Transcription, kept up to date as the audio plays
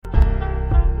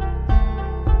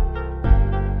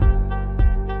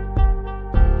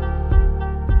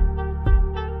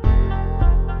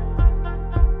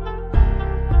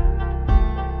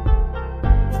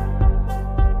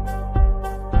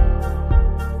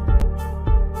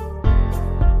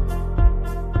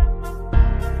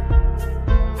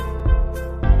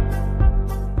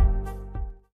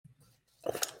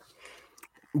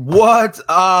What's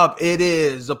up? It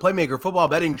is the Playmaker Football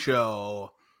Betting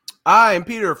Show. I'm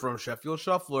Peter from Sheffield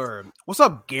Shuffler. What's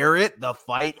up, Garrett, the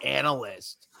fight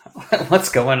analyst? What's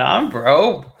going on,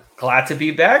 bro? Glad to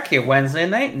be back here Wednesday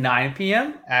night, 9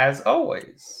 p.m. as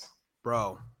always.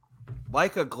 Bro,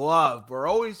 like a glove. We're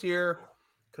always here.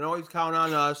 Can always count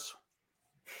on us.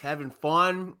 Having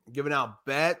fun, giving out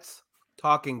bets,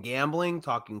 talking gambling,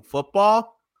 talking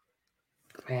football.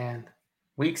 Man,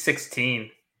 week 16.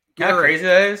 Garrett, How crazy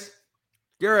that is?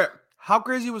 Garrett, how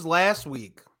crazy was last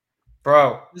week?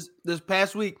 Bro. This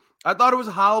past week, I thought it was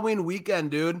Halloween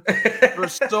weekend, dude. There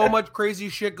was so much crazy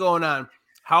shit going on.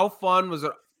 How fun was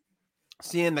it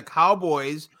seeing the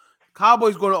Cowboys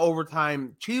going to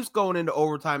overtime, Chiefs going into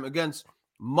overtime against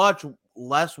much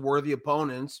less worthy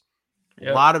opponents.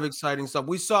 Yep. A lot of exciting stuff.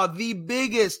 We saw the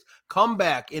biggest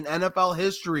comeback in NFL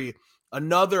history.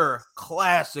 Another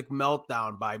classic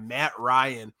meltdown by Matt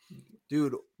Ryan.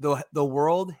 Dude, the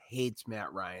world hates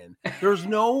Matt Ryan. There's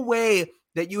no way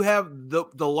that you have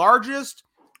the largest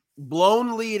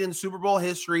blown lead in Super Bowl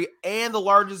history and the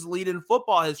largest lead in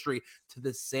football history to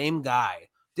the same guy.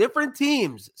 Different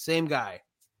teams, same guy.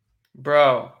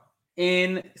 Bro,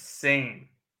 insane.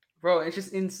 Bro, it's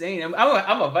just insane.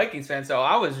 I'm a Vikings fan, so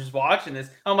I was just watching this.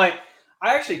 I'm like,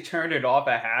 I actually turned it off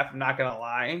at half, I'm not going to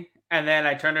lie. And then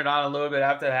I turned it on a little bit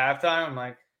after halftime. I'm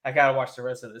like, I got to watch the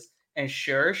rest of this. And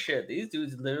sure shit, these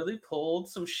dudes literally pulled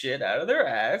some shit out of their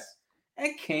ass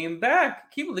and came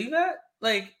back. Can you believe that?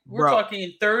 Like, we're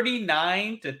talking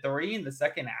 39-3 in the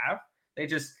second half. They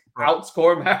just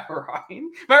outscored Matt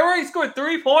Ryan. Matt Ryan scored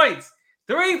 3 points.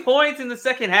 3 points in the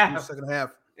second half.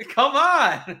 Come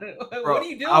on. What are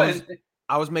you doing?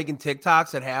 I was making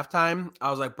TikToks at halftime.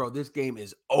 I was like, bro, this game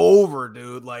is over,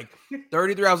 dude. Like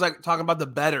 33. I was like talking about the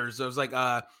bettors. It was like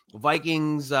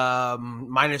Vikings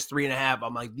 -3.5.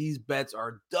 I'm like, these bets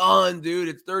are done, dude.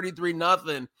 It's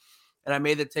 33-0. And I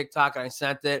made the TikTok and I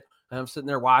sent it. And I'm sitting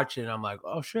there watching. And I'm like,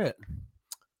 oh shit.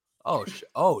 Oh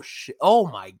shit. Oh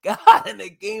my God. And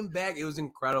it came back. It was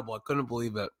incredible. I couldn't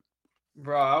believe it.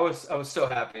 Bro, I was so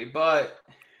happy. But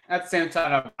at the same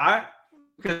time,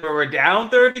 because we were down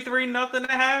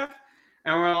 33-0.5,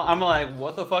 and I'm like,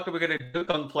 what the fuck are we gonna do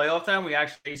come playoff time? We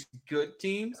actually face good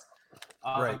teams,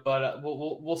 right? But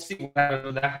we'll see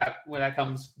when that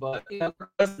comes. But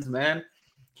Cousins, man,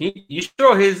 you should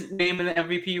throw his name in the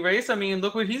MVP race. I mean,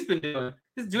 look what he's been doing.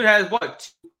 This dude has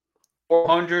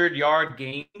 400-yard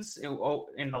games in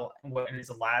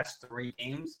his last 3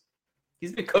 games.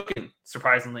 He's been cooking,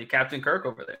 surprisingly. Captain Kirk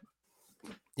over there.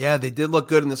 Yeah, they did look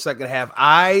good in the second half.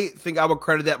 I think I would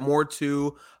credit that more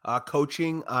to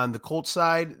coaching on the Colts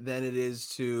side than it is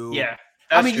to. Yeah,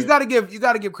 I mean, true. you got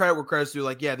to give credit where credit's due.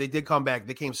 Like, yeah, they did come back.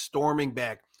 They came storming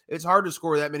back. It's hard to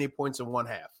score that many points in one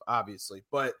half, obviously.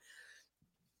 But,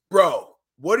 bro,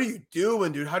 what are you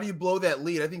doing, dude? How do you blow that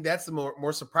lead? I think that's the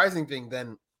more surprising thing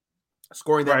than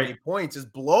scoring that many points is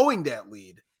blowing that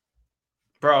lead,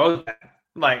 bro.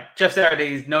 Like, Jeff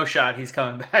Saturday's no shot. He's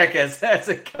coming back as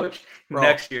a coach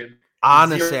next year. On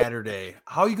a Saturday.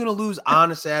 How are you going to lose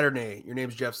on a Saturday? Your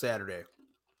name's Jeff Saturday.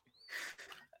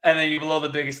 And then you blow the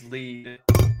biggest lead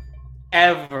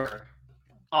ever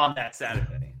on that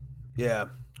Saturday. Yeah.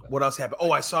 What else happened?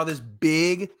 Oh, I saw this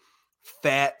big,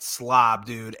 fat slob,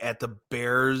 dude, at the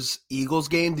Bears-Eagles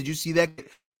game. Did you see that?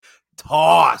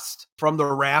 Tossed from the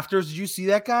rafters. Did you see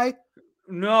that guy?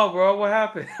 No, bro. What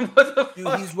happened? What the Dude,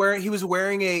 fuck? he was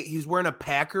wearing a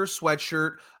Packers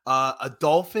sweatshirt, a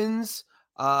Dolphins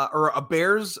or a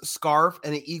Bears scarf,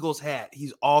 and an Eagles hat.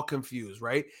 He's all confused,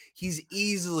 right? He's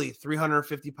easily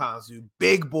 350 pounds, dude.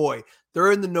 Big boy.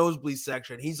 They're in the nosebleed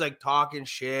section. He's like talking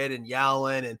shit and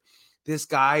yelling, and this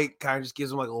guy kind of just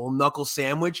gives him like a little knuckle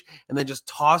sandwich and then just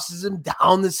tosses him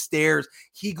down the stairs.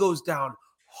 He goes down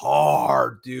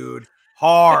hard, dude.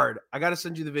 Hard. I got to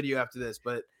send you the video after this,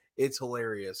 but it's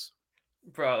hilarious.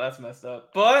 Bro, that's messed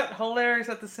up. But hilarious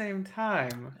at the same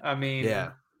time. I mean,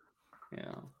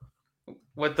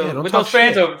 with those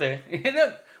fans over there.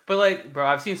 But like, bro,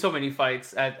 I've seen so many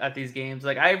fights at these games.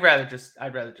 Like, I'd rather just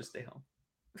stay home.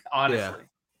 Honestly.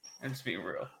 And just being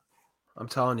real. I'm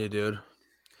telling you, dude.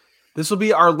 This will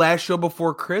be our last show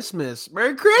before Christmas.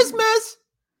 Merry Christmas!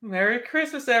 Merry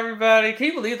Christmas, everybody. Can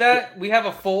you believe that? We have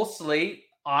a full slate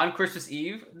on Christmas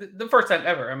Eve. The first time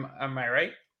ever. Am I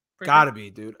right? Gotta be,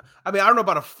 dude. I mean, I don't know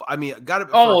about gotta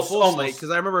be almost slate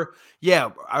because I remember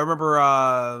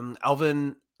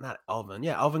Alvin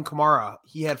Kamara.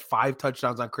 He had 5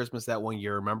 touchdowns on Christmas that one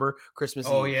year. Remember Christmas?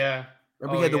 Oh Eve. Yeah.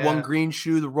 Remember he had the one green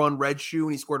shoe, the one red shoe,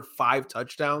 and he scored 5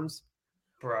 touchdowns.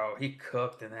 Bro, he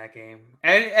cooked in that game.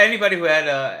 And anybody who had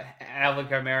Alvin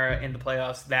Kamara in the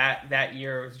playoffs that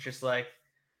year was just like,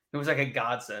 it was like a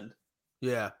godsend.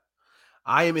 Yeah.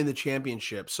 I am in the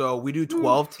championship. So we do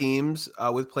 12 teams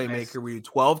with Playmaker. Nice. We do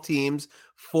 12 teams,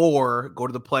 4 go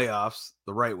to the playoffs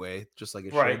the right way, just like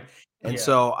it Right. should. And Yeah.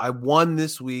 so I won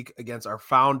this week against our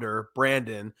founder,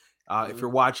 Brandon. If you're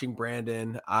watching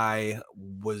Brandon, I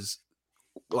was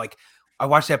like, I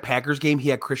watched that Packers game. He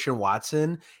had Christian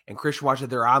Watson, and Christian Watson,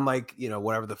 they're on like,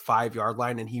 whatever the 5-yard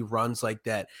line, and he runs like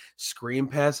that screen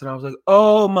pass. And I was like,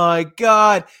 oh my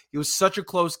God. It was such a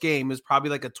close game. It was probably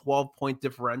like a 12-point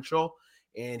differential,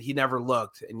 and he never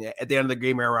looked. And at the end of the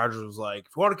game, Aaron Rodgers was like,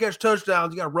 if you want to catch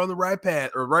touchdowns, you got to run the right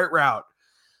path or right route.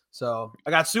 So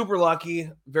I got super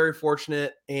lucky, very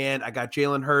fortunate, and I got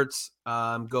Jalen Hurts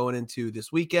going into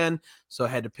this weekend. So I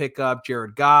had to pick up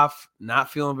Jared Goff. Not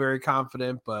feeling very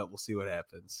confident, but we'll see what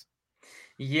happens.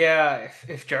 Yeah,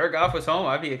 if Jared Goff was home,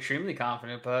 I'd be extremely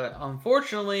confident. But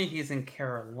unfortunately, he's in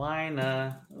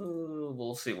Carolina. Ooh,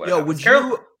 we'll see what happens. Would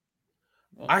you?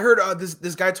 I heard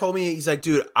this guy told me, he's like,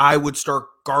 dude, I would start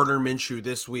Gardner Minshew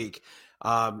this week.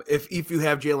 If you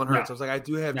have Jalen Hurts. I was like, I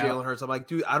do have Jalen Hurts. I'm like,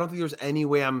 dude, I don't think there's any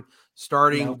way I'm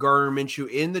starting Gardner Minshew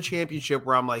in the championship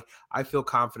where I'm like, I feel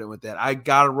confident with that. I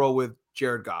got to roll with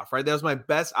Jared Goff, right? That was my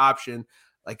best option,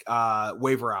 like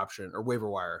waiver option or waiver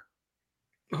wire.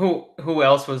 Who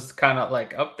else was kind of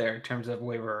like up there in terms of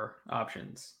waiver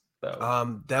options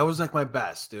though? That was like my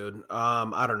best, dude.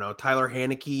 I don't know, Tyler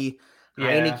Heineke.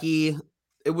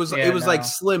 It was like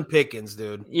slim pickings,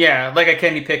 dude. Yeah, like a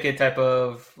Kenny Pickett type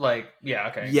of like. Yeah,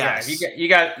 okay. Yes. Yeah, you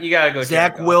got to go.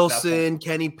 Zach Wilson,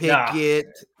 Kenny Pickett.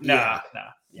 No.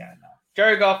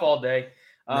 Jared Goff all day.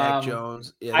 Mac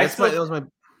Jones. Yeah, that was my.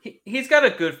 He's got a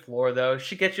good floor though.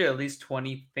 Should get you at least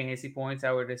 20 fantasy points,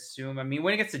 I would assume. I mean,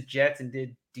 when he gets the Jets and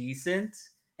did decent,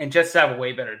 and Jets have a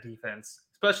way better defense,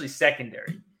 especially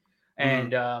secondary.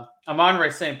 And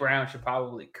Amon-Ra St. Brown should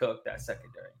probably cook that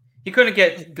secondary. He couldn't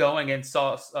get going against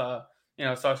Sauce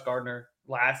Gardner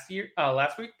last week,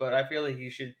 but I feel like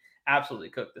he should absolutely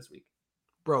cook this week.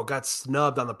 Bro, got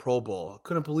snubbed on the Pro Bowl.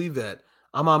 Couldn't believe that.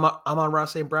 Amon-Ra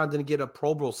St. Brown didn't get a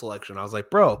Pro Bowl selection. I was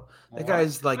like, bro, that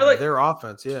guy's like their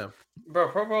offense, yeah. Bro,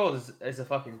 Pro Bowl is a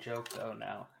fucking joke though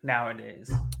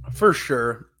nowadays. For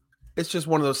sure. It's just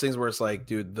one of those things where it's like,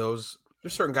 dude, there's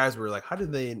certain guys where like, how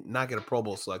did they not get a Pro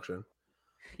Bowl selection?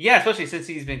 Yeah, especially since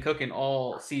he's been cooking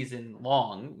all season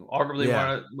long. Arguably one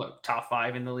of the top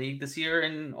 5 in the league this year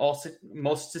in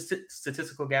most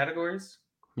statistical categories.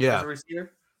 Yeah. As a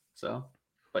receiver. So,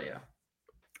 but yeah.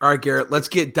 All right, Garrett, let's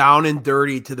get down and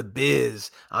dirty to the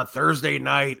biz on Thursday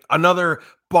night. Another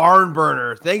barn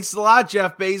burner. Thanks a lot,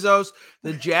 Jeff Bezos.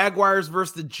 The Jaguars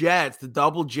versus the Jets, the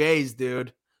double J's,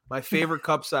 dude. My favorite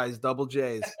cup size, double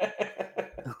J's.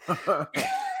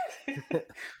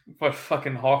 What a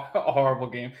fucking horrible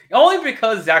game. Only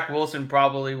because Zach Wilson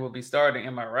probably will be starting.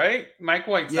 Am I right? Mike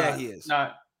White's he is.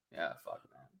 Fuck man.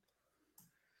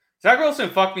 Zach Wilson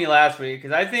fucked me last week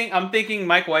because I'm thinking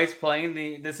Mike White's playing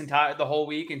the whole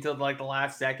week until like the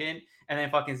last second, and then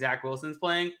fucking Zach Wilson's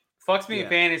playing. Fucks me in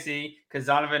fantasy because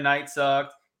Donovan Knight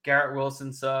sucked, Garrett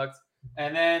Wilson sucked,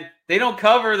 and then they don't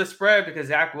cover the spread because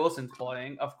Zach Wilson's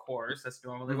playing. Of course, that's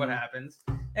normally what happens.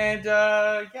 And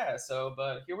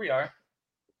but here we are.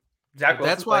 Zach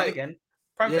Wilson's playing again.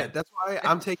 That's why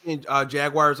I'm taking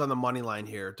Jaguars on the money line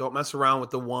here. Don't mess around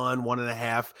with the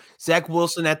 1.5. Zach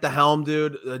Wilson at the helm,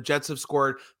 dude. The Jets have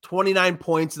scored 29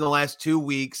 points in the last 2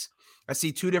 weeks. I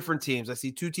see 2 different teams. I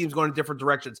see 2 teams going in different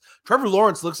directions. Trevor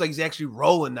Lawrence looks like he's actually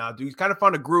rolling now, dude. He's kind of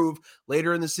found a groove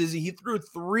later in the season. He threw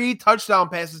 3 touchdown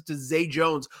passes to Zay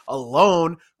Jones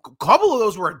alone. A couple of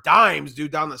those were dimes,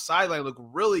 dude, down the sideline. Look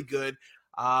really good.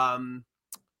 And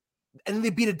then they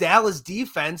beat a Dallas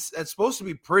defense that's supposed to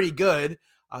be pretty good.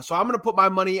 So I'm going to put my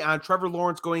money on Trevor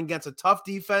Lawrence going against a tough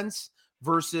defense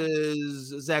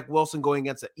versus Zach Wilson going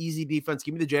against an easy defense.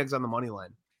 Give me the Jags on the money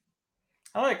line.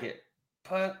 I like it,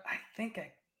 but I think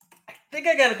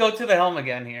I got to go to the helm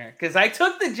again here because I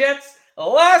took the Jets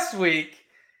last week,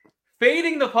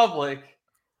 fading the public.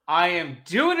 I am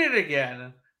doing it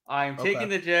again. I am taking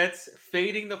the Jets,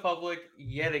 fading the public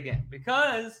yet again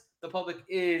because the public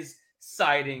is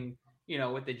siding,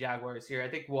 with the Jaguars here. I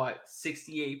think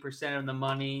 68% of the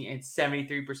money and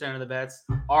 73% of the bets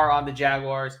are on the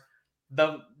Jaguars.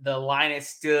 The line is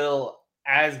still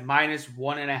as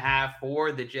 -1.5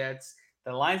 for the Jets.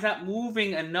 The line's not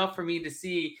moving enough for me to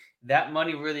see that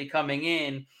money really coming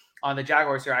in on the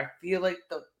Jaguars here. I feel like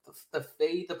the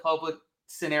fade the public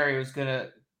scenario is gonna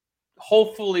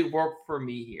hopefully work for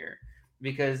me here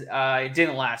because it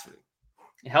didn't last week.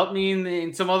 It helped me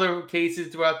in some other cases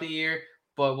throughout the year,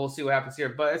 but we'll see what happens here.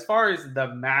 But as far as the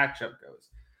matchup goes,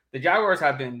 the Jaguars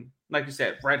have been, like you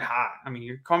said, red hot. I mean,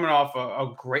 you're coming off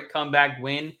a great comeback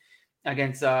win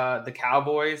against the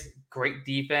Cowboys. great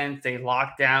defense. They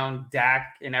locked down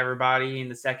Dak and everybody in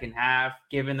the second half,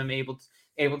 giving them able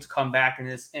to come back in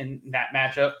that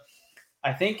matchup.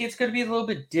 I think it's going to be a little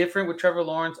bit different with Trevor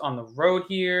Lawrence on the road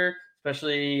here,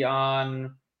 especially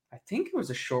on, I think it was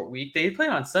a short week. They played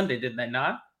on Sunday, did they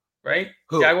not? Right?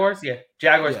 Who? Jaguars? Yeah.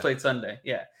 Jaguars played Sunday.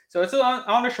 Yeah. So it's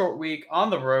on a short week on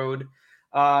the road.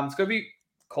 It's going to be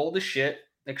cold as shit,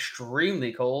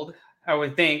 extremely cold, I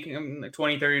would think, like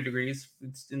 20, 30 degrees.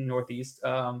 It's in the Northeast,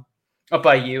 up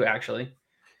by you, actually.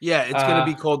 Yeah, it's going to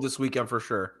be cold this weekend for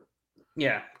sure.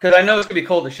 Yeah, because I know it's going to be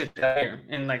cold as shit down here.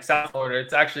 In like South Florida,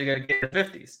 it's actually going to get the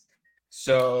 50s.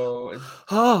 So,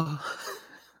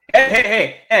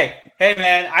 hey,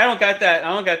 man! I don't got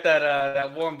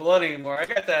that warm blood anymore. I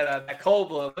got that cold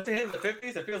blood. What's it hitting the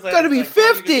 50s? It feels like it's gotta be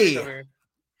 50.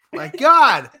 My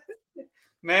God,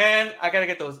 man! I gotta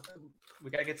get those. We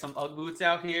gotta get some UGG boots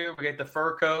out here. We get the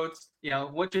fur coats. You know,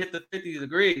 once you hit the 50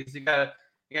 degrees, you gotta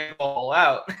go all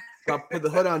out. Gotta put the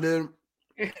hood on, dude.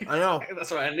 I know. That's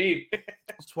what I need.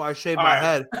 That's why I shaved my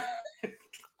head.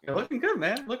 You're looking good,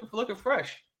 man. Looking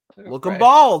fresh. Looking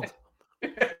bald.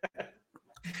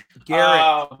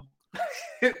 Garrett.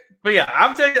 But yeah,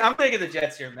 I'm taking the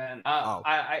Jets here, man.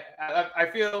 I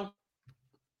feel,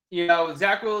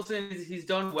 Zach Wilson, he's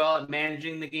done well at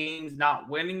managing the games, not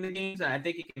winning the games, and I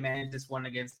think he can manage this one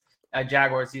against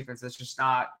Jaguars defense that's just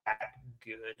not that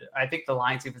good. I think the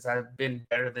Lions defense have been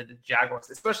better than the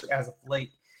Jaguars, especially as of late.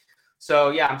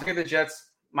 So yeah, I'm taking the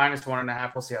Jets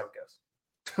 -1.5. We'll see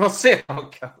how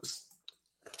it goes.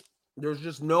 There's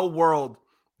just no world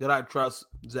that I trust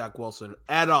Zach Wilson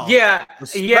at all. Yeah,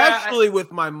 especially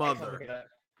with my mother.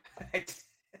 That's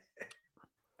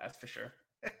for sure.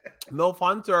 No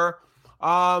fun, sir.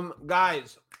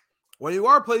 Guys, when you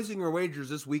are placing your wagers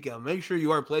this weekend, make sure you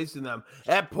are placing them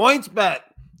at PointsBet.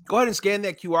 Go ahead and scan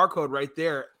that QR code right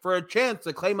there for a chance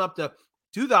to claim up to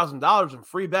 $2,000 in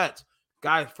free bets.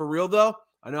 Guys, for real though,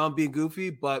 I know I'm being goofy,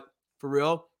 but for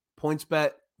real,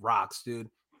 PointsBet rocks,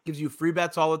 dude. Gives you free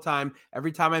bets all the time.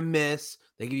 Every time I miss,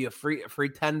 they give you a free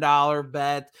 $10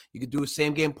 bet. You can do a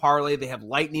same game parlay. They have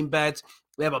lightning bets.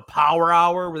 They have a power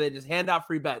hour where they just hand out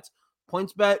free bets.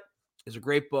 PointsBet is a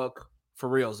great book for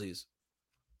realsies.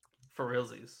 For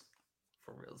realsies.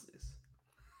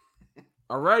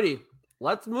 Alrighty,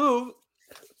 let's move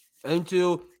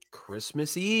into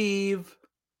Christmas Eve.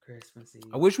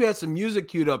 I wish we had some music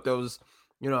queued up that was,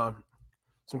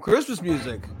 some Christmas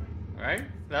music. All right,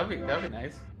 that'd be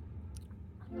nice.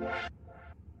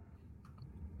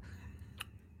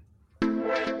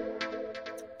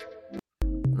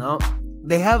 No,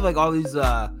 they have like all these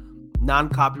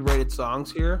non-copyrighted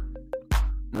songs here.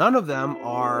 None of them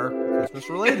are Christmas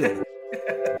related.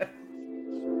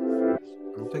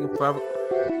 I'm taking forever.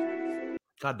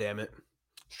 God damn it.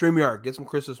 StreamYard, get some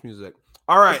Christmas music.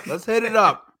 All right, let's hit it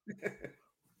up.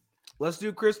 Let's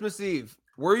do Christmas Eve.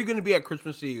 Where are you going to be at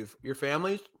Christmas Eve? Your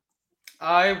family's?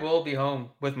 I will be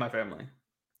home with my family.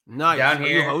 Nice. Down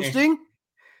here. Are you hosting?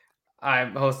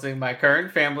 I'm hosting my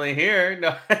current family here.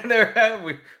 No,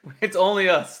 it's only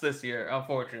us this year,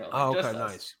 unfortunately. Oh, okay,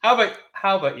 nice.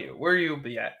 How about you? Where you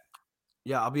be at?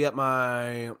 Yeah, I'll be at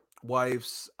my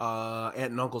wife's aunt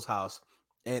and uncle's house,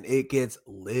 and it gets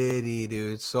litty,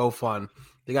 dude. It's so fun.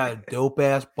 They got a dope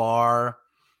ass bar.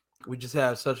 We just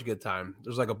have such a good time.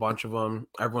 There's like a bunch of them.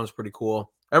 Everyone's pretty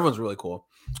cool. Everyone's really cool.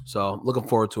 So looking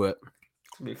forward to it.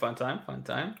 It'll be a fun time.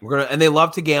 And they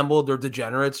love to gamble. They're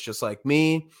degenerates, just like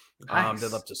me. Nice. They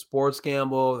love to sports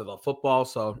gamble. They love football.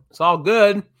 So it's all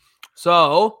good.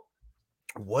 So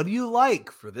what do you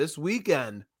like for this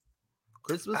weekend?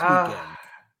 Christmas weekend.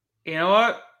 You know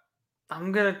what?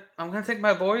 I'm gonna take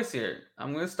my boys here.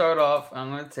 I'm gonna start off. I'm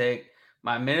gonna take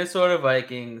my Minnesota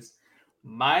Vikings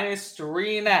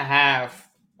 -3.5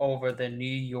 over the New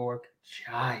York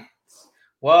Giants.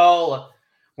 Well,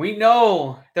 we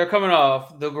know they're coming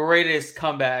off the greatest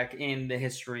comeback in the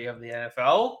history of the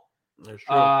NFL. That's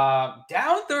true.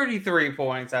 Down 33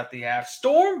 points at the half,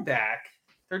 stormed back.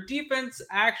 Their defense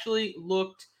actually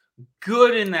looked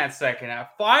good in that second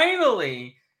half.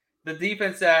 Finally, the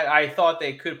defense that I thought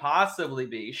they could possibly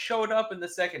be showed up in the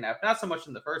second half. Not so much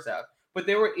in the first half, but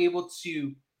they were able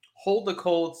to hold the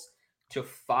Colts to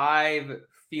 5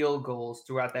 field goals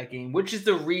throughout that game, which is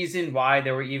the reason why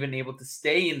they were even able to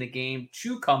stay in the game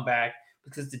to come back,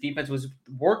 because the defense was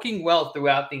working well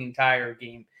throughout the entire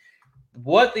game.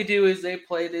 What they do is they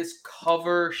play this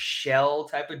cover shell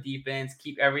type of defense,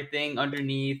 keep everything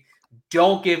underneath,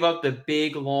 don't give up the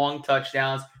big, long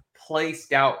touchdowns, play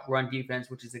stout run defense,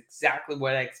 which is exactly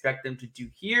what I expect them to do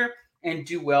here and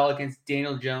do well against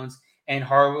Daniel Jones and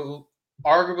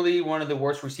arguably one of the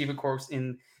worst receiving corps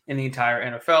in the entire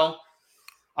NFL.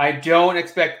 I don't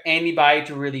expect anybody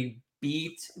to really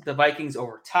beat the Vikings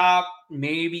over top.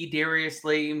 Maybe Darius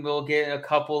Slayton will get a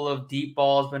couple of deep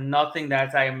balls, but nothing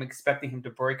that I am expecting him to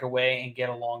break away and get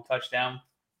a long touchdown.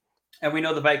 And we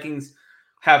know the Vikings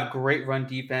have great run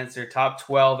defense. They're top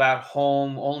 12 at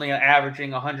home, only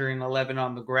averaging 111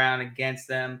 on the ground against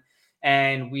them.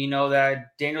 And we know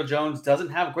that Daniel Jones doesn't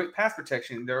have great pass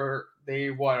protection. They are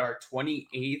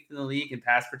 28th in the league in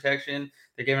pass protection.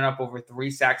 They're giving up over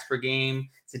 3 sacks per game.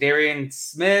 Za'Darian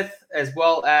Smith, as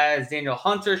well as Daniel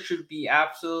Hunter, should be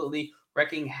absolutely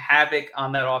wreaking havoc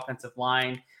on that offensive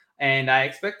line. And I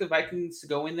expect the Vikings to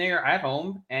go in there at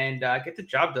home and get the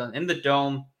job done in the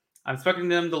dome. I'm expecting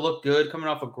them to look good, coming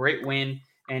off a great win,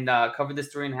 and cover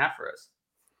this 3.5 for us.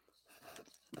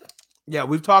 Yeah,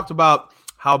 we've talked about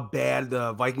how bad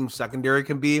the Vikings secondary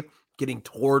can be, getting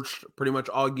torched pretty much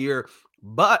all year.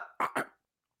 But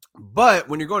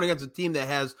when you're going against a team that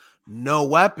has no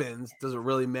weapons, does it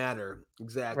really matter?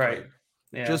 Exactly. Right.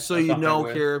 Yeah, just so you know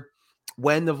here,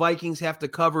 when the Vikings have to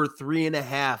cover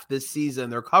 3.5 this season,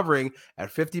 they're covering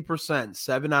at 50%,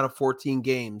 7 out of 14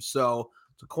 games. So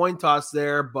it's a coin toss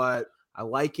there, but I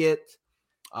like it.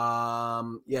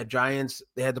 Giants,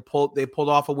 they pulled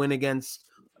off a win against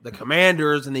the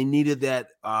Commanders, and they needed that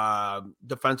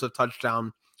defensive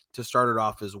touchdown to start it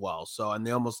off as well. So, and they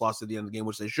almost lost at the end of the game,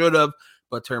 which they should have,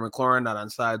 but Terry McLaurin not on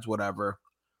sides, whatever.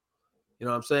 You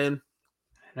know what I'm saying?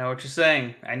 I know what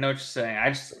you're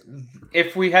saying.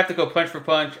 If we have to go punch for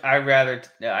punch,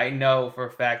 I know for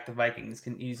a fact the Vikings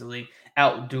can easily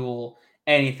outduel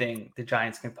anything the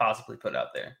Giants can possibly put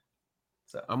out there.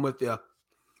 So I'm with you. All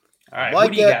right, who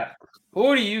do you got?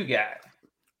 Who do you got?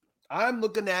 I'm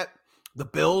looking at the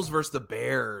Bills versus the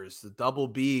Bears, the double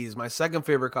Bs, my second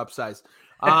favorite cup size.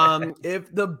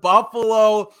 If the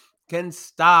Buffalo can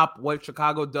stop what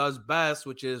Chicago does best,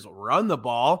 which is run the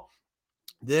ball,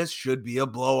 this should be a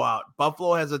blowout.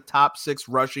 Buffalo has a top 6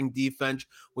 rushing defense,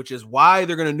 which is why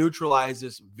they're going to neutralize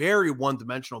this very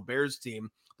one-dimensional Bears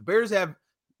team. The Bears have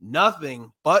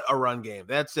nothing but a run game.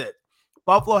 That's it.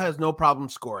 Buffalo has no problem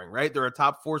scoring, right? They're a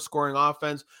top 4 scoring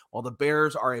offense, while the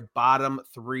Bears are a bottom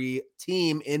 3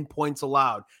 team in points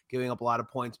allowed, giving up a lot of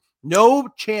points. No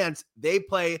chance they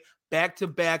play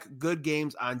back-to-back good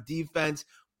games on defense.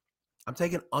 I'm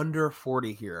taking under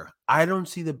 40 here. I don't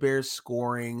see the Bears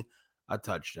scoring a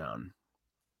touchdown.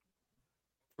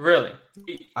 Really?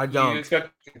 I don't.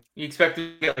 You expect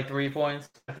to get like 3 points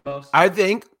at most? I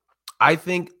think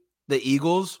the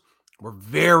Eagles were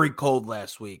very cold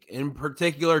last week. In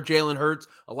particular, Jalen Hurts,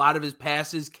 a lot of his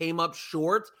passes came up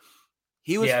short.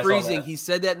 He was freezing. He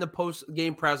said that in the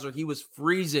post-game presser. He was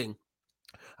freezing.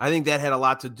 I think that had a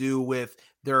lot to do with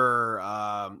their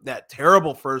that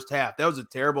terrible first half. That was a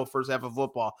terrible first half of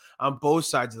football on both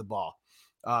sides of the ball.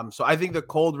 So I think the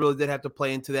cold really did have to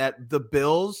play into that. The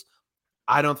Bills,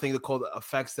 I don't think the cold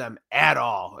affects them at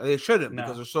all. They shouldn't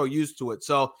because they're so used to it.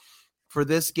 So for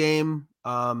this game,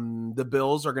 the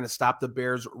Bills are going to stop the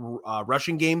Bears'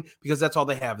 rushing game because that's all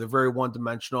they have. They're very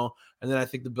one-dimensional. And then I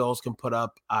think the Bills can put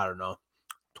up,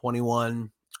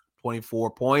 21,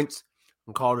 24 points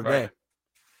and call it a day.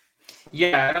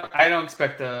 Yeah, I don't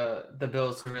expect the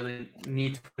Bills to really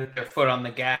need to put their foot on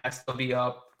the gas. They'll be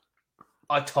up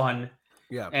a ton.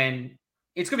 Yeah. And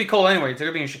it's going to be cold anyway. They're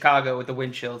going to be in Chicago with the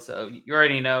wind chill. So you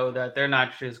already know that they're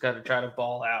not just going to try to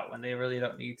ball out when they really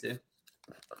don't need to.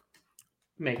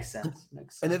 Makes sense.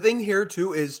 And the thing here,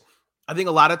 too, is I think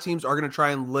a lot of teams are going to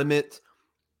try and limit,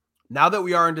 now that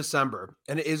we are in December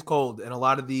and it is cold in a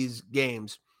lot of these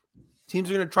games, teams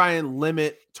are going to try and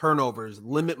limit turnovers,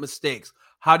 limit mistakes.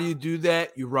 How do you do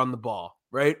that? You run the ball,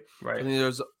 right? Right. And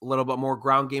there's a little bit more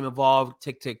ground game involved.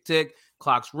 Tick, tick, tick.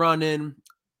 Clock's running.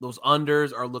 Those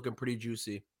unders are looking pretty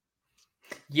juicy.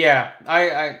 Yeah,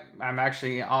 I'm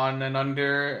actually on an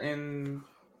under in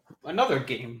another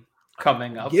game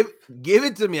coming up. Give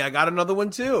it to me. I got another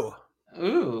one too.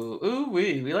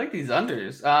 We like these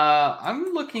unders.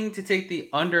 I'm looking to take the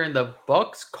under in the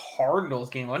Bucks Cardinals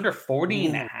game, under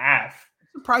 40.5. I'm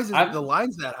surprised the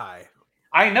line's that high.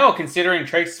 I know, considering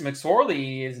Trace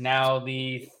McSorley is now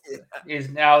the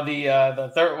third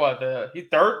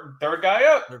guy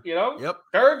up, you know? Yep.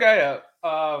 Third guy up.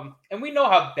 And we know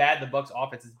how bad the Bucks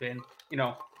offense has been,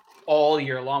 all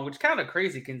year long, which is kind of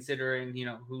crazy considering,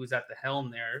 who's at the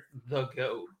helm there, the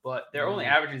GOAT. But they're only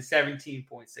averaging 17.6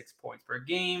 points per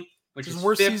game, which is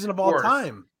worst season of all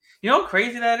time. You know how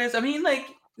crazy that is? I mean,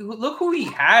 look who he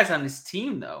has on his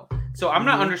team, though. So I'm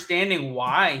not understanding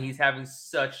why he's having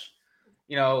such,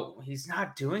 he's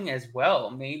not doing as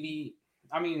well. Maybe,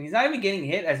 he's not even getting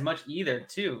hit as much either,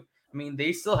 too.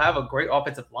 They still have a great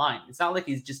offensive line. It's not like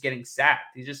he's just getting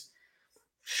sacked. He's just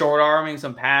short arming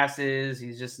some passes.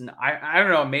 He's just I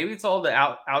don't know. Maybe it's all the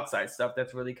outside stuff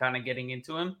that's really kind of getting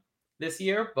into him this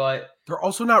year. But they're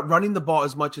also not running the ball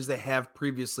as much as they have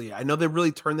previously. I know they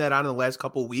really turned that on in the last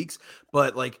couple of weeks,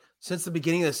 but like since the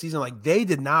beginning of the season, like they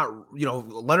did not.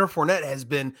 Leonard Fournette has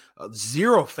been a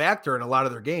zero factor in a lot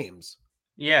of their games.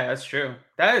 yeah, that's true.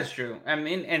 That is true. I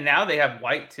mean, and now they have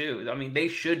White too. I mean, they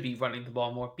should be running the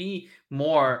ball more, be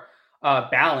more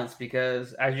balanced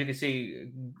because, as you can see,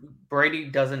 Brady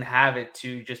doesn't have it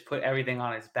to just put everything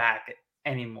on his back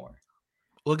anymore.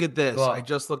 Look at this. I Well,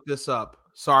 just looked this up.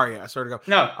 Sorry, I started to go.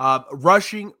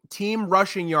 no, Team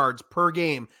rushing yards per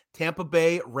game. Tampa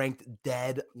Bay ranked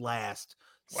dead last.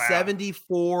 wow.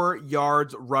 74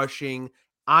 yards rushing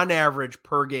on average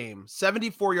per game.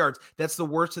 74 yards. That's the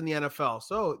worst in the NFL.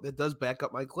 So that does back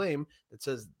up my claim that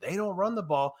says they don't run the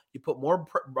ball. You put more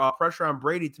pressure on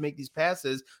Brady to make these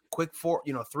passes, quick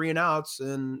 3 and outs,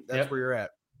 and that's where you're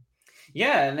at.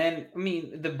 Yeah, and then I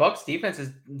mean the Bucks defense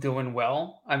is doing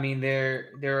well. I mean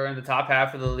they're in the top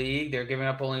half of the league. They're giving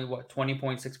up only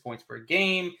 20.6 points per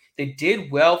game. They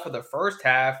did well for the first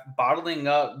half, bottling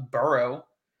up Burrow.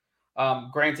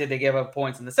 Granted, they gave up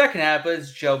points in the second half, but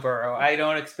it's Joe Burrow. I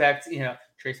don't expect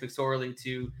Trace McSorley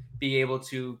to be able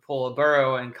to pull a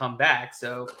Burrow and come back.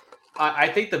 So I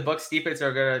think the Bucks defense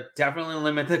are going to definitely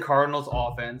limit the Cardinals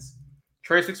offense.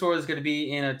 Trace McSorley is going to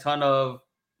be in a ton of.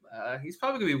 He's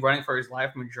probably going to be running for his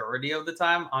life majority of the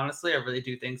time. Honestly, I really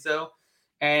do think so.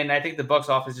 And I think the Bucks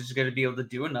offense is just going to be able to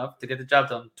do enough to get the job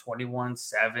done.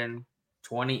 21-7,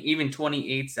 20, even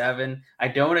 28-7. I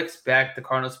don't expect the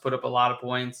Cardinals to put up a lot of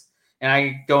points. And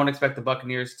I don't expect the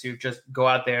Buccaneers to just go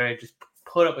out there and just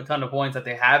put up a ton of points that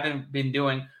they haven't been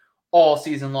doing all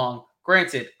season long.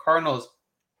 Granted, Cardinals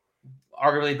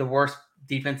arguably the worst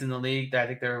defense in the league. I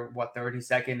think they're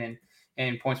 32nd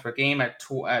in points per game at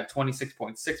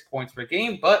 26.6 points per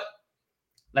game. But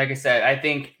like I said, I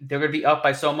think they're going to be up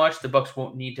by so much. The Bucks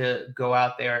won't need to go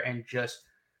out there and just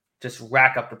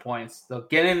rack up the points. They'll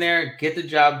get in there, get the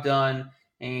job done,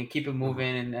 and keep it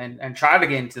moving and try to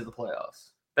get into the playoffs.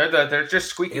 They're just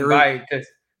squeaking by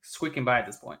at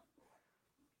this point.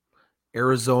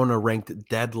 Arizona ranked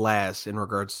dead last in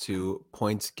regards to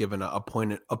points given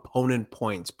opponent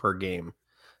points per game.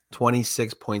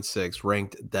 26.6,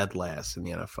 ranked dead last in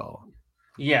the NFL.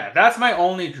 Yeah, that's my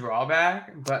only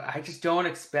drawback, but I just don't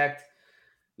expect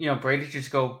Brady to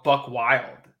just go buck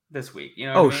wild this week. You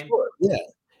know what I mean? Sure. Yeah.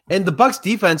 And the Bucks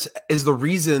defense is the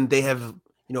reason they have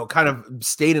kind of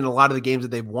stayed in a lot of the games that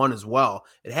they've won as well.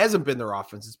 It hasn't been their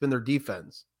offense; it's been their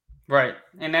defense. Right,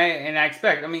 and I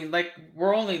expect. I mean, like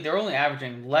they're only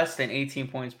averaging less than 18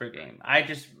 points per game. I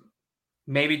just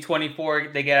maybe 24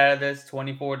 they get out of this,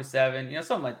 24-7,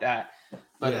 something like that.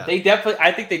 But I think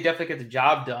they definitely get the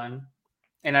job done,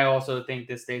 and I also think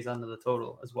this stays under the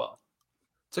total as well.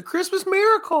 It's a Christmas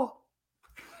miracle.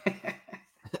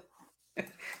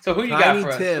 So who you got for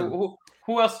us?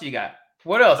 Who else do you got?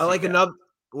 What else? I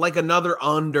like another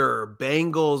under.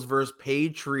 Bengals versus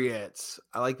Patriots.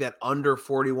 I like that under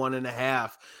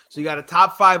 41.5. So you got a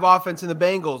top 5 offense in the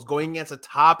Bengals going against a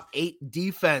top 8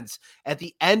 defense at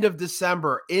the end of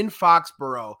December in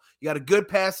Foxborough. You got a good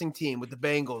passing team with the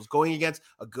Bengals going against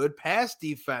a good pass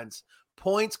defense.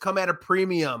 Points come at a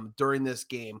premium during this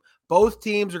game. Both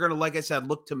teams are going to, like I said,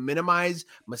 look to minimize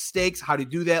mistakes. How to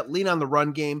do that? Lean on the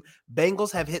run game.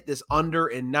 Bengals have hit this under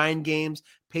in 9 games.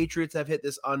 Patriots have hit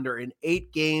this under in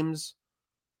 8 games.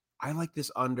 I like this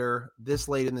under this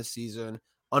late in the season,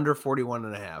 under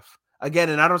 41.5. Again,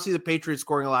 and I don't see the Patriots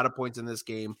scoring a lot of points in this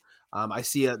game. I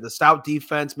see the stout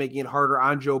defense making it harder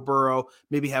on Joe Burrow,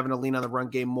 maybe having to lean on the run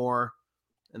game more,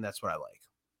 and that's what I like.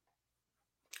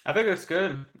 I think it's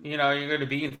good. You're going to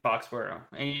be in Foxborough,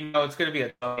 and it's going to be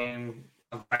a tough game,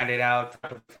 grind it out,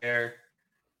 prepare.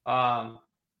 But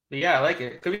yeah, I like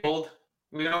it. It could be cold.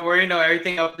 We already know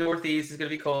everything up northeast is going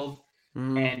to be cold,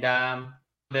 and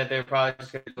that they're probably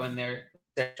just going to go in there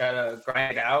to try to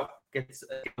grind it out, get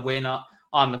a win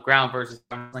on the ground versus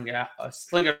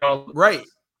sling it all. Right.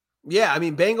 Yeah, I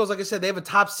mean, Bengals, like I said, they have a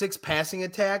top 6 passing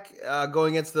attack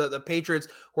going against the Patriots,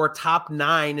 who are top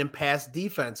 9 in pass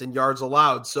defense and yards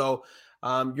allowed. So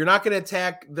you're not going to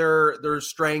attack their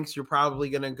strengths. You're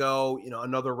probably going to go,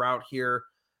 another route here.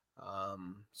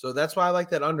 So that's why I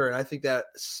like that under, and I think that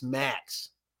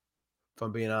smacks, if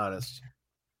I'm being honest.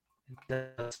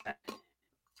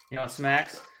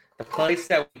 Smacks, the place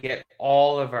that we get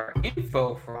all of our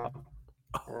info from.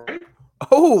 Right?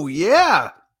 Oh, yeah.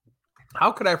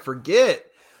 How could I forget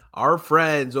our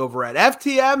friends over at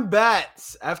FTM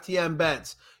Bets? FTM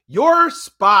Bets, your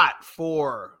spot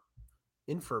for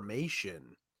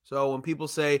information. So when people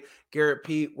say, Garrett,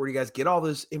 Pete, where do you guys get all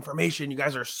this information? You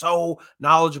guys are so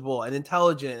knowledgeable and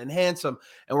intelligent and handsome.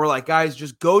 And we're like, guys,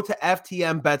 just go to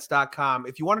ftnbets.com.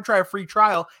 If you want to try a free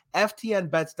trial,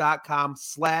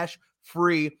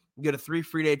 ftnbets.com/free. You get a 3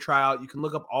 free day trial. You can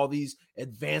look up all these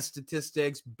advanced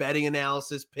statistics, betting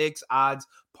analysis, picks, odds,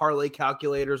 parlay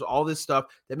calculators, all this stuff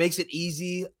that makes it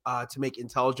easy to make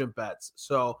intelligent bets.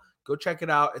 So go check it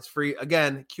out. It's free.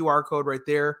 Again, QR code right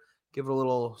there. Give it a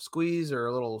little squeeze or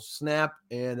a little snap,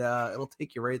 and it'll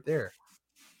take you right there.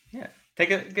 Yeah,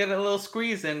 get a little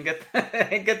squeeze and get that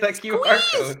QR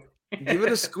code. Give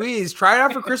it a squeeze. Try it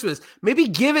out for Christmas. Maybe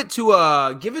give it to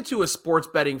a sports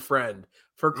betting friend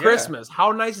for Christmas. Yeah.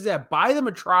 How nice is that? Buy them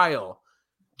a trial.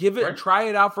 Try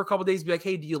it out for a couple days. Be like,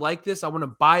 hey, do you like this? I want to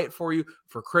buy it for you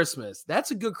for Christmas.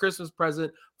 That's a good Christmas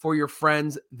present for your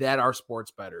friends that are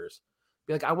sports bettors.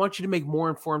 Be like, I want you to make more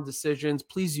informed decisions.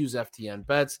 Please use FTN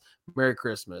Bets. Merry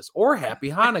Christmas or Happy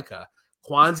Hanukkah,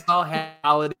 Kwanzaa,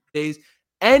 holidays,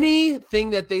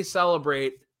 anything that they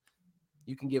celebrate,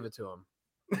 you can give it to them.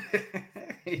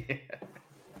 Yeah.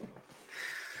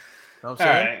 Know what I'm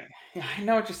saying? Right. Yeah, I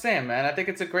know what you're saying, man. I think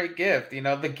it's a great gift. You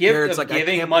know, the gift of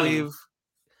giving money.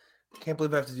 Can't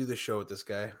believe I have to do this show with this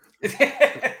guy.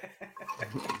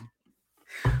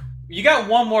 You got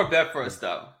one more bet for us,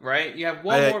 though, right? You have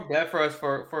one more bet for us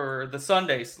for the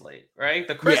Sunday slate, right?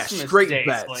 The Christmas Day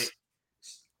bets. Slate.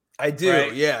 I do,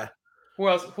 right? Yeah. Who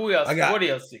else? What else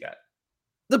you got?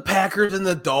 The Packers and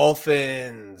the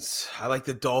Dolphins. I like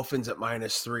the Dolphins at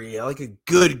 -3. I like a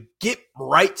good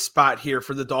get-right spot here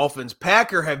for the Dolphins.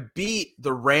 Packer have beat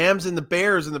the Rams and the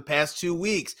Bears in the past 2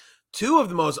 weeks. 2 of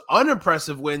the most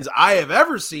unimpressive wins I have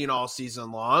ever seen all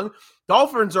season long.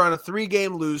 Dolphins are on a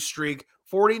 3-game lose streak.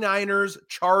 49ers,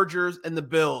 Chargers, and the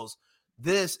Bills.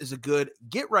 This is a good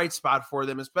get-right spot for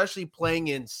them, especially playing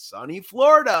in sunny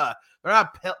Florida. They're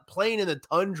not playing in the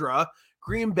tundra.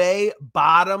 Green Bay,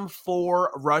 bottom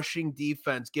 4 rushing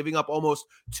defense, giving up almost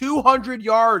 200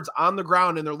 yards on the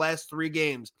ground in their last 3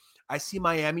 games. I see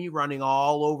Miami running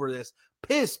all over this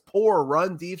piss-poor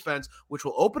run defense, which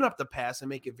will open up the pass and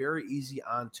make it very easy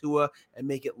on Tua and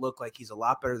make it look like he's a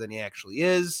lot better than he actually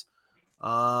is.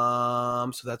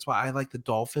 So that's why I like the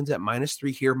Dolphins at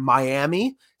 -3 here.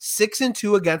 Miami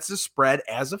 6-2 against the spread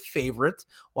as a favorite,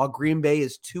 while Green Bay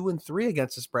is 2-3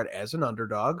 against the spread as an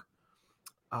underdog.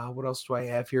 What else do I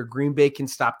have here? Green Bay can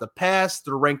stop the pass.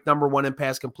 They're ranked number 1 in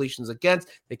pass completions against.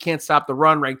 They can't stop the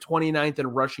run, ranked 29th in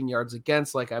rushing yards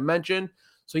against, like I mentioned.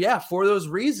 So yeah, for those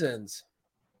reasons,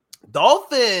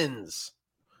 Dolphins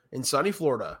in sunny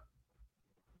Florida.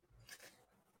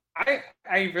 I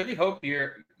really hope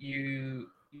you're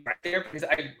right there, because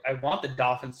I want the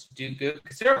Dolphins to do good,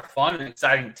 because they're a fun and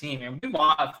exciting team, and we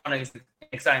want fun and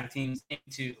exciting teams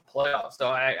into the playoffs. So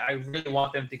I really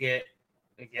want them to get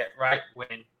right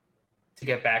win to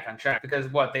get back on track, because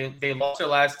they lost their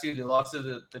last 2. They lost to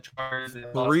the Chargers.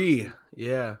 3,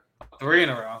 yeah, 3 in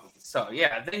a row. So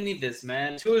yeah, they need this,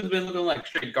 man. 2 has been looking like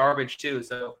straight garbage too.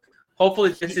 So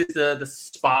hopefully this is the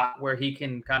spot where he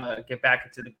can kind of get back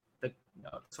into the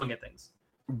swing of things.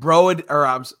 Bro,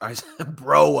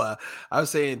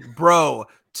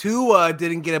 Tua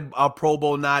didn't get a Pro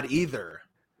Bowl nod either.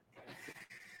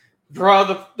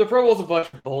 Bro, the Pro Bowl's a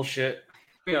bunch of bullshit.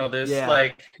 You know this,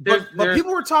 but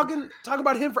people were talking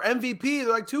about him for MVP.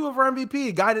 They're like, Tua for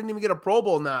MVP. Guy didn't even get a Pro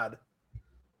Bowl nod.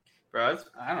 Bro,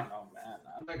 I don't know, man.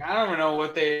 I don't even know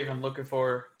what they're even looking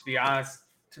for, to be honest,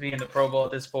 to be in the Pro Bowl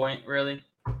at this point, really.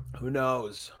 Who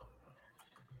knows?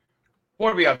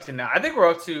 What are we up to now? I think we're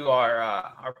up to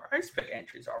our prize pick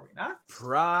entries, are we not?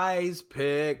 Prize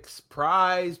picks.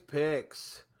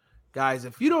 Guys,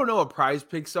 if you don't know what prize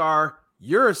picks are,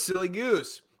 you're a silly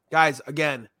goose. Guys,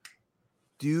 again,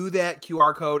 do that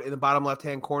QR code in the bottom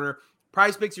left-hand corner.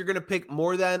 Prize picks, you're going to pick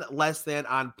more than, less than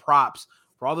on props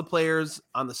for all the players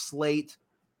on the slate.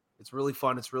 It's really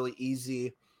fun. It's really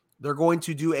easy. They're going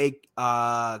to do a,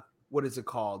 what is it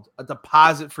called? A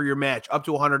deposit for your match up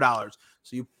to $100.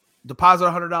 So you deposit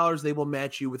 $100, they will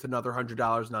match you with another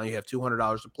 $100. Now you have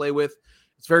 $200 to play with.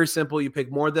 It's very simple. You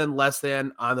pick more than, less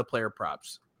than on the player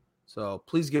props. So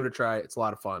please give it a try. It's a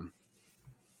lot of fun.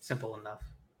 Simple enough.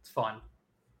 It's fun.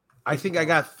 I think I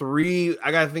got 3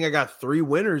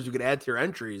 winners you could add to your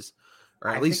entries.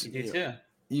 Or at least you do too.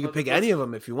 You can pick any of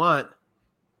them if you want.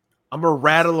 I'm going to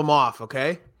rattle them off,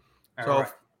 okay? All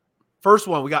right. First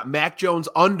one, we got Mac Jones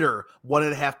under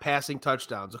 1.5 passing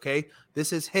touchdowns, okay?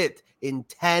 This is hit in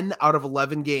 10 out of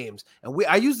 11 games. And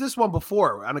I used this one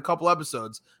before on a couple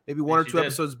episodes, maybe 1 or 2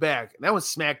 episodes back. And that was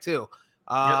smack too.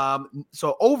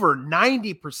 So over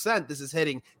 90%, this is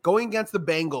hitting. Going against the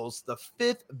Bengals, the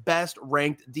 5th best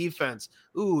ranked defense.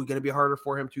 Ooh, going to be harder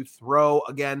for him to throw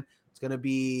again. It's going to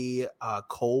be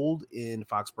cold in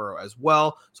Foxborough as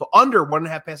well. So under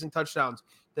 1.5 passing touchdowns.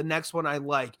 The next one I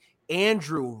like,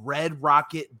 Andrew Red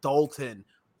Rocket Dalton,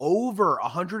 over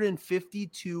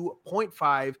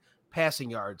 152.5 passing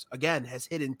yards. Again, has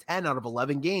hit in 10 out of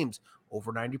 11 games,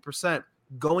 over 90%.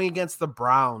 Going against the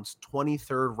Browns,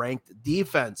 23rd ranked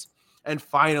defense. And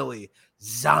finally,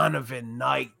 Zonovan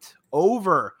Knight,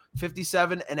 over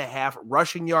 57.5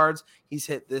 rushing yards. He's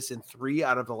hit this in 3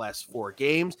 out of the last 4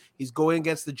 games. He's going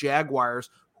against the Jaguars,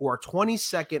 who are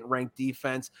 22nd ranked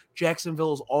defense.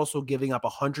 Jacksonville is also giving up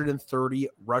 130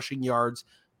 rushing yards,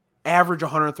 average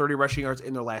 130 rushing yards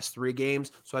in their last 3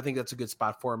 games. So I think that's a good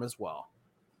spot for him as well.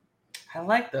 I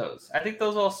like those. I think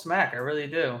those all smack. I really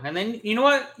do. And then you know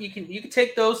what? You can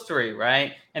take those 3,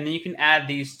 right? And then you can add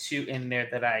these 2 in there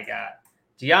that I got.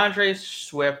 DeAndre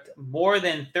Swift, more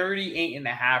than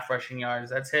 38.5 rushing yards.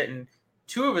 That's hitting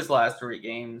 2 of his last 3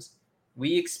 games.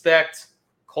 We expect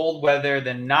cold weather.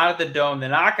 They're not at the Dome. They're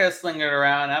not going to sling it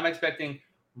around. I'm expecting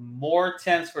more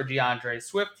attempts for DeAndre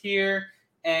Swift here,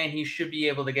 and he should be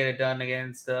able to get it done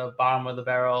against the bottom of the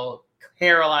barrel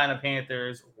Carolina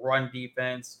Panthers run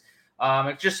defense.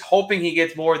 Just hoping he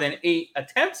gets more than 8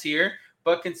 attempts here,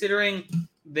 but considering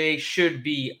they should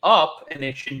be up and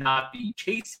they should not be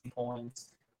chasing points,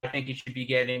 I think he should be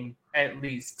getting at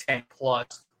least 10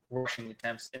 plus rushing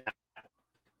attempts.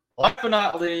 Last but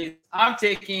not least, I'm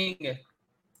taking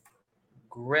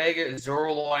Greg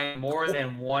Zuerlein, more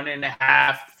than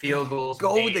 1.5 field goals.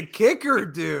 Go with the kicker,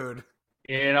 dude.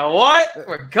 You know what?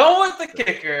 We're going with the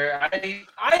kicker.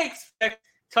 I expect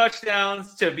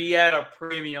touchdowns to be at a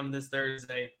premium this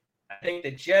Thursday. I think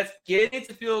the Jets get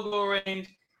into field goal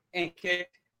range and kick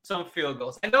some field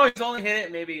goals. I know he's only hit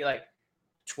it maybe like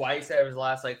twice out of his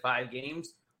last 5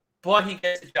 games, but he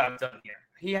gets the job done here.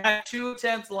 He had 2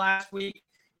 attempts last week.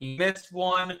 He missed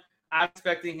 1. I'm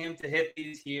expecting him to hit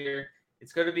these here.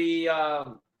 It's going to be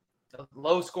a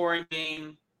low-scoring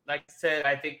game. Like I said,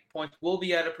 I think points will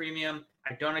be at a premium.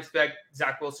 I don't expect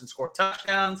Zach Wilson to score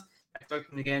touchdowns. I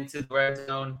expect him to get into the red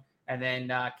zone and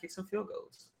then kick some field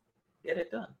goals. Get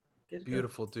it done.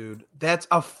 Beautiful, dude. That's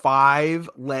a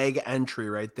 5-leg entry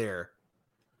right there.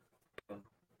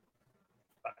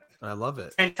 I love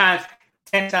it. 10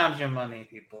 times your money,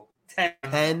 people.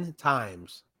 10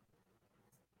 times.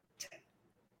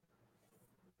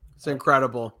 It's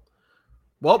incredible.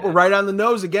 Well, we're right on the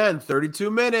nose again.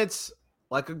 32 minutes,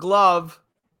 like a glove.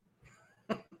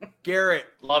 Garrett,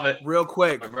 love it. Real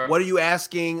quick, what are you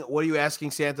asking? What are you asking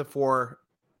Santa for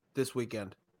this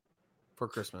weekend for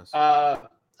Christmas? I'm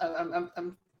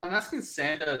asking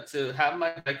Santa to have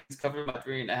my Vikings cover my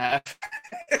 3.5.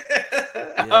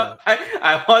 Yeah.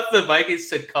 I want the Vikings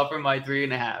to cover my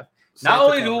 3.5. Not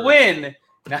only to win,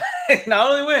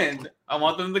 not only win, I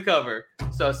want them to cover.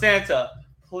 So Santa,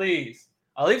 please,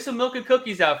 I'll leave some milk and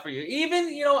cookies out for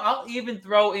you. I'll even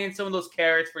throw in some of those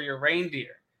carrots for your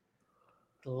reindeer.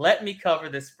 Let me cover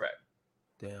this spread.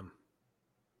 Damn.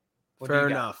 Fair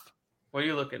enough. What are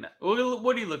you looking at? What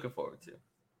are you looking forward to?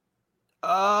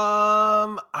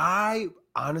 I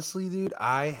honestly, dude,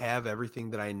 I have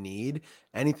everything that I need.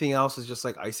 Anything else is just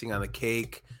like icing on the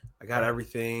cake. I got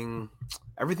everything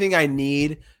I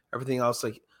need. Everything else,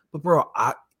 but bro,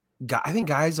 I think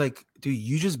guys dude,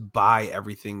 you just buy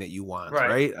everything that you want,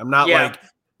 right? I'm not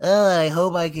I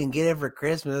hope I can get it for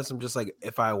Christmas. I'm just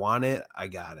if I want it, I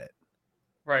got it.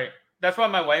 Right. That's why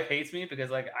my wife hates me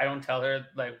because I don't tell her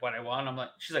what I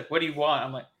want. She's like, what do you want?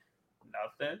 I'm like,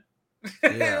 nothing.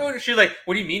 Yeah. She's like,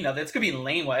 what do you mean nothing? It's gonna be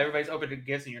lame while everybody's open to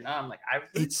gifts and you're not. I'm like, I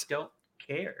really don't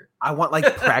care. I want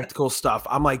practical stuff.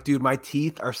 I'm like, dude, my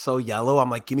teeth are so yellow.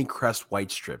 I'm like, give me Crest white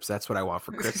strips. That's what I want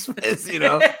for Christmas,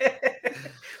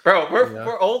 Bro,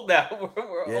 we're old now.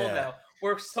 We're old now.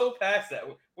 We're so past that.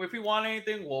 If we want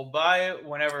anything, we'll buy it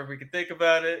whenever we can think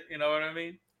about it. You know what I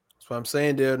mean? That's what I'm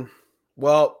saying, dude.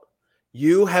 Well,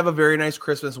 you have a very nice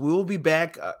Christmas. We will be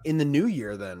back in the new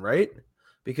year then, right?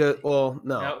 Because, we'll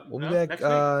be back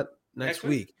next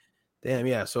week. Damn,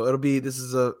 yeah. So this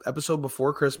is a episode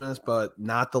before Christmas, but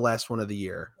not the last one of the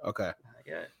year. Okay.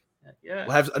 Yeah.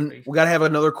 We got to have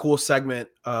another cool segment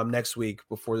next week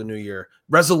before the new year.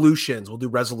 Resolutions. We'll do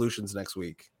resolutions next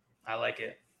week. I like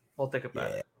it. We'll think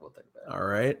about it. All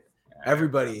right.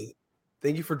 Everybody,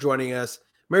 thank you for joining us.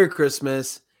 Merry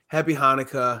Christmas. Happy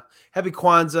Hanukkah. Happy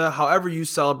Kwanzaa. However you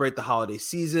celebrate the holiday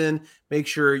season, make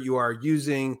sure you are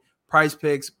using Prize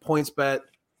Picks, PointsBet,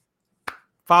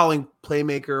 following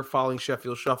Playmaker, following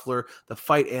Sheffield Shuffler, the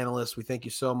Fight Analyst. We thank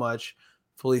you so much.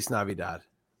 Feliz Navidad.